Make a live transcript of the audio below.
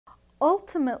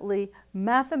Ultimately,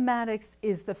 mathematics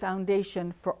is the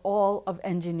foundation for all of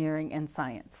engineering and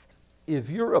science. If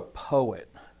you're a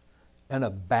poet, and a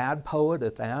bad poet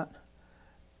at that,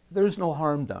 there's no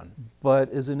harm done.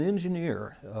 But as an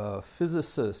engineer, a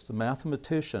physicist, a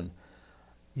mathematician,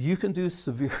 you can do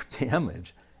severe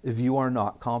damage if you are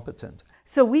not competent.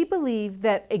 So we believe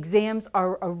that exams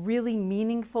are a really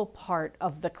meaningful part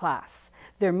of the class.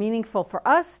 They're meaningful for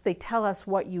us, they tell us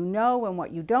what you know and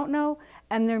what you don't know,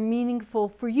 and they're meaningful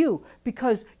for you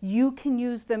because you can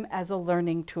use them as a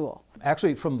learning tool.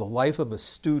 Actually, from the life of a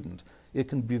student, it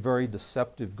can be very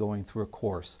deceptive going through a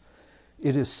course.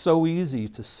 It is so easy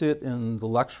to sit in the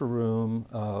lecture room,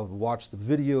 watch the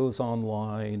videos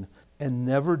online, and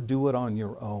never do it on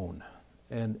your own.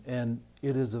 And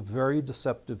it is a very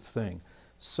deceptive thing.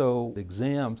 So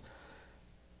exams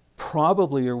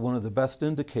probably are one of the best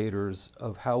indicators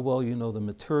of how well you know the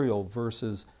material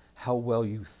versus how well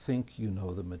you think you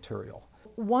know the material.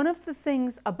 One of the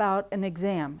things about an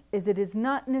exam is it is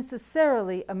not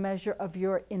necessarily a measure of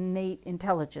your innate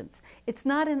intelligence. It's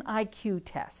not an IQ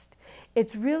test.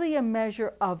 It's really a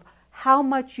measure of how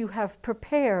much you have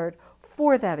prepared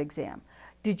for that exam.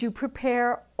 Did you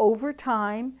prepare over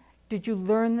time? Did you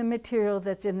learn the material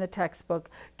that's in the textbook?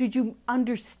 Did you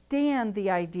understand the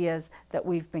ideas that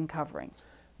we've been covering?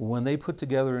 When they put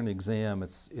together an exam,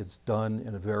 it's done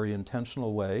in a very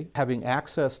intentional way. Having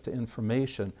access to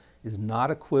information is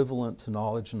not equivalent to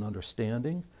knowledge and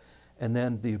understanding. And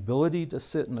then the ability to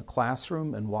sit in a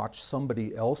classroom and watch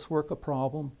somebody else work a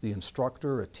problem, the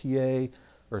instructor, a TA,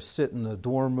 or sit in a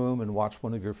dorm room and watch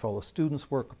one of your fellow students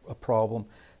work a problem,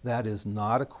 that is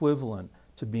not equivalent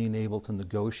to being able to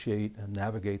negotiate and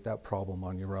navigate that problem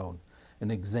on your own.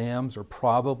 And exams are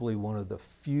probably one of the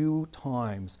few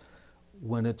times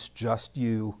when it's just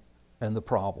you and the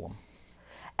problem.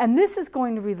 And this is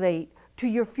going to relate to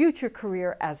your future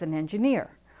career as an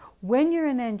engineer. When you're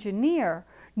an engineer,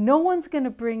 no one's going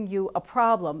to bring you a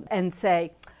problem and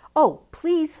say, oh,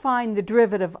 please find the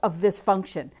derivative of this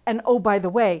function. And oh, by the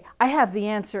way, I have the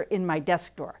answer in my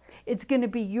desk drawer. It's going to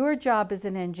be your job as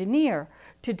an engineer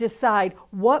to decide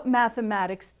what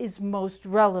mathematics is most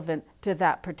relevant to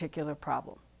that particular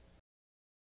problem.